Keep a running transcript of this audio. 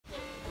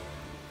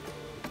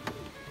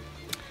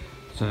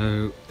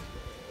So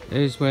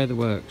here's where the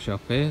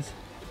workshop is,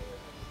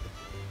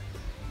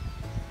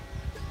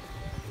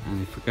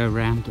 and if we go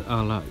round,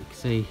 oh look, you can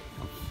see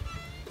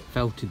I've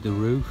felted the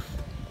roof.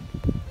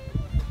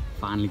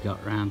 Finally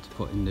got round to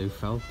putting new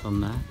felt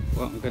on there.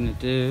 What I'm going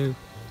to do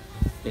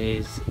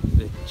is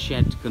the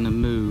shed's going to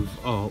move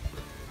up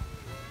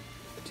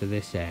to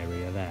this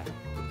area there.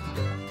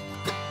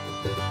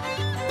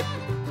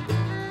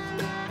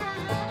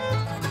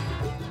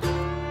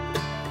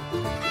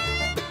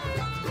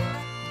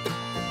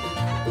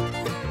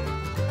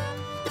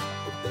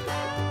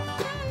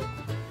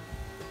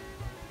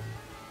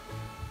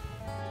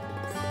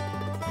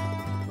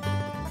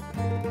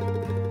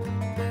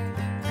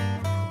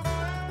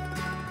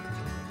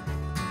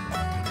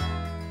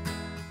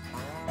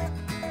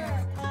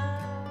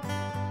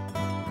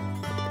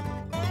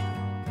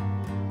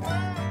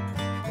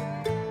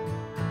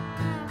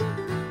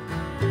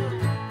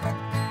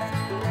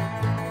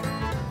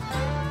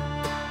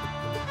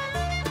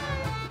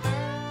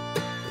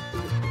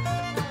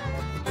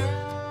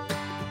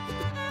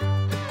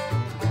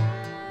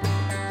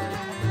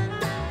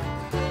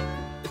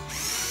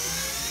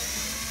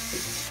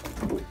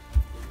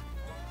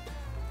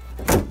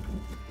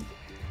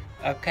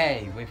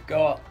 Okay, we've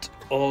got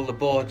all the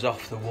boards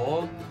off the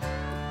wall,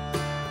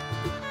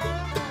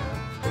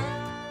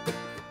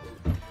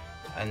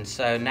 and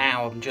so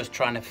now I'm just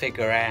trying to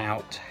figure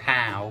out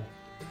how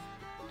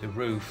the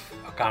roof,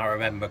 I can't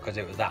remember because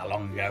it was that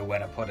long ago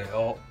when I put it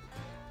up,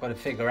 got to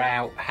figure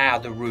out how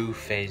the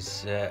roof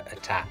is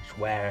attached,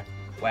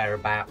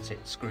 whereabouts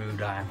it's screwed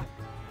down.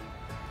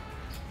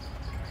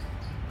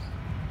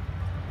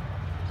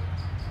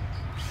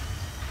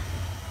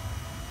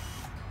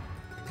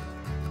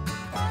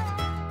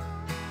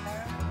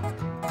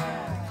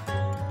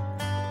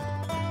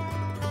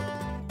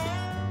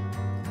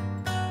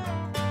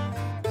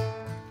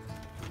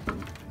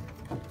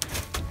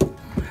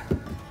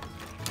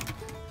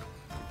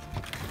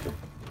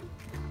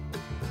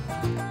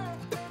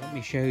 Let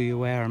me show you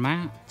where I'm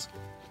at.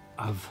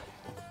 I've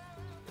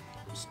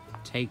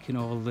taken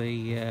all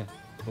the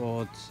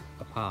boards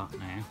apart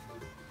now,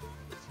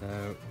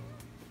 so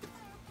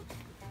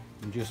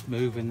I'm just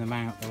moving them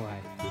out the way.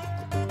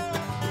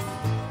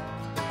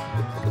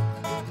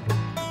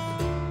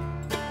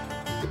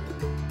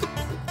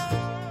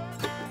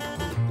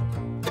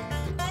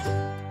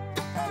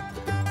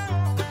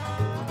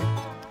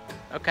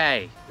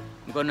 Okay,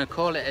 I'm going to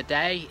call it a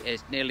day.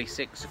 It's nearly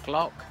 6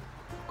 o'clock.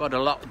 Got a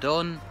lot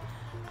done,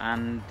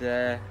 and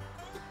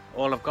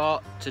all I've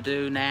got to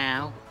do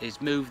now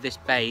is move this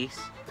base.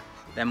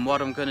 Then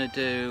what I'm going to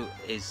do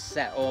is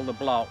set all the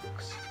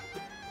blocks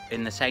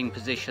in the same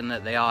position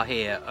that they are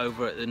here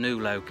over at the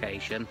new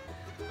location,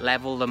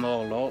 level them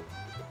all up,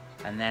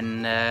 and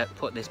then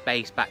put this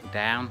base back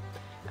down,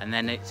 and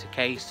then it's a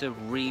case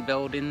of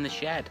rebuilding the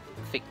shed,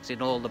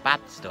 fixing all the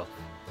bad stuff.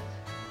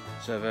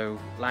 So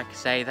like I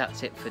say,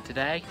 that's it for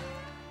today.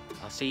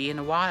 I'll see you in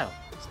a while.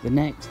 It's the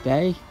next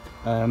day.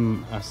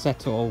 I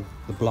set all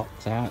the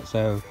blocks out,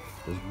 so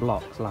there's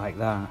blocks like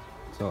that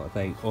sort of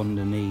thing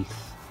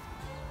underneath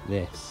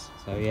this.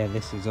 So yeah,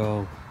 this is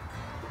all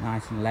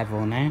nice and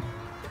level now.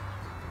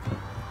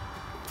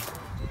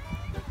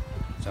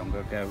 So I'm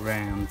going to go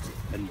around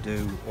and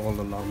do all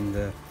along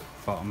the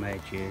bottom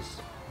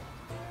edges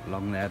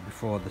along there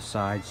before the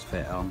sides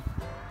fit on.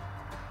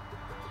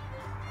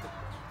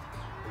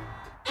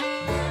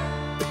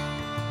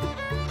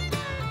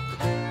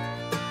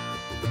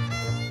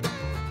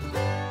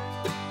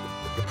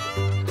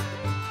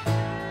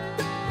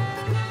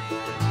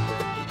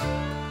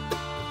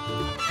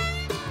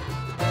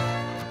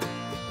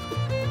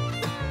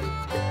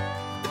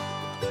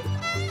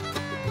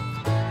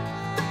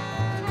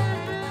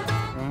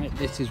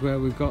 This is where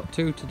we've got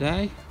to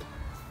today.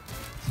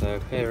 So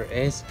here it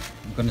is.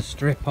 I'm going to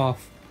strip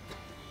off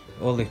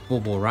all this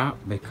bubble wrap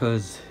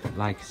because,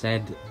 like I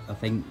said, I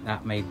think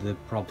that made the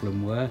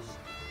problem worse,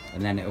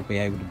 and then it'll be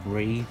able to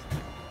breathe.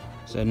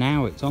 So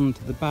now it's on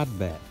to the bad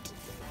bit.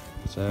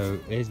 So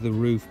here's the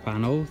roof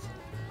panels,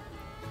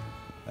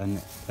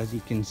 and as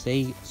you can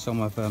see, some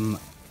of them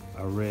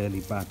are really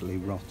badly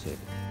rotted.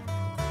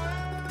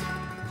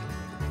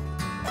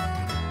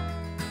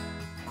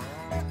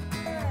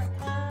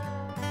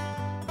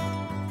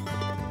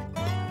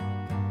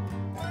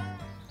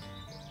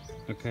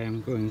 Okay,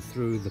 I'm going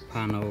through the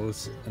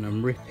panels and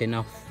I'm ripping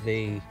off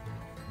the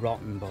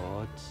rotten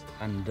boards,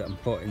 and I'm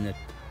putting the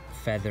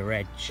feather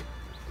edge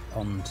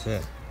onto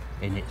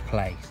in its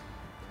place.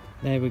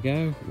 There we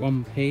go,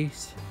 one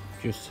piece,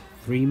 just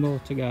 3 more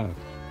to go.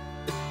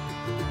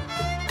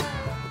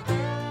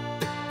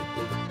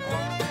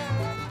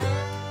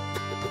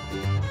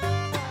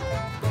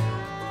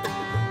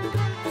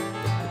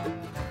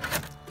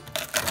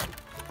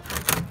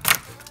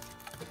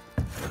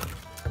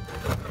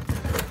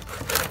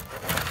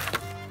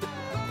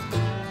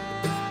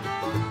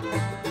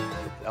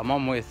 I'm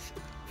on with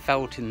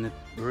felting the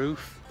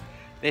roof.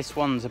 This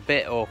one's a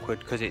bit awkward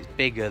because it's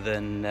bigger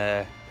than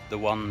the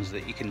ones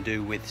that you can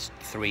do with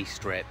 3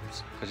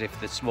 strips, because if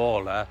they're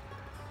smaller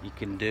you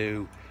can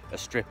do a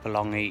strip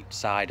along each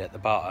side at the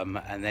bottom,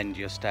 and then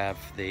just have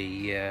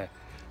the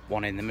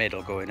one in the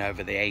middle going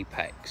over the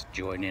apex,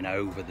 joining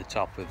over the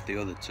top of the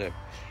other two.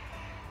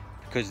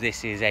 Because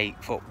this is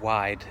 8 foot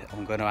wide,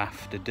 I'm going to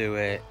have to do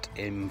it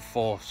in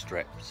 4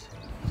 strips.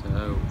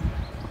 So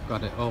I've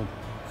got it all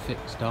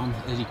fixed on.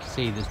 As you can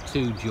see, there's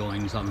 2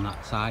 joins on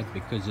that side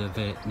because of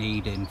it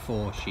needing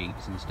 4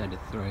 sheets instead of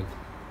 3.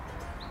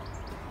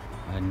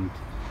 And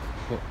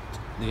put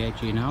the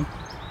edging on.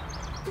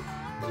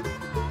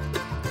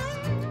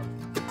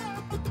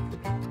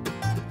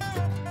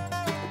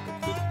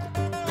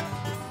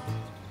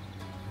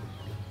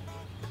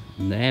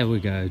 And there we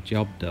go,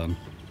 job done.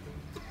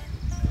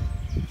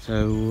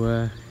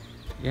 So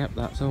yep,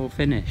 that's all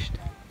finished.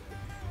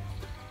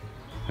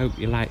 Hope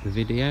you liked the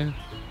video.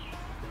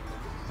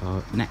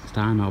 Next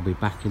time I'll be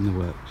back in the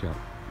workshop.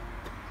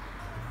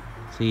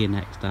 See you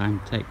next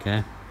time, take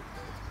care.